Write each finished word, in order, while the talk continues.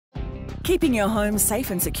keeping your home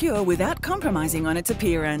safe and secure without compromising on its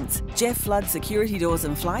appearance. Geoff flood security doors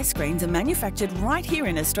and fly screens are manufactured right here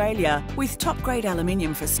in Australia with top-grade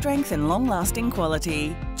aluminium for strength and long-lasting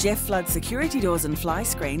quality. Geoff flood security doors and fly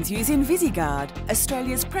screens use InvisiGuard,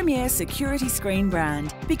 Australia's premier security screen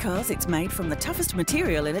brand, because it's made from the toughest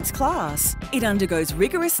material in its class. It undergoes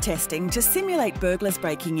rigorous testing to simulate burglars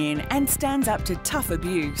breaking in and stands up to tough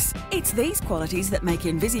abuse. It's these qualities that make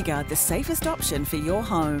InvisiGuard the safest option for your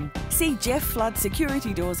home. See Geoff flood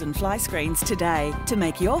security doors and fly screens today to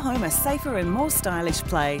make your home a safer and more stylish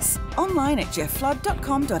place. Online at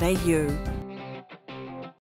geofflood.com.au.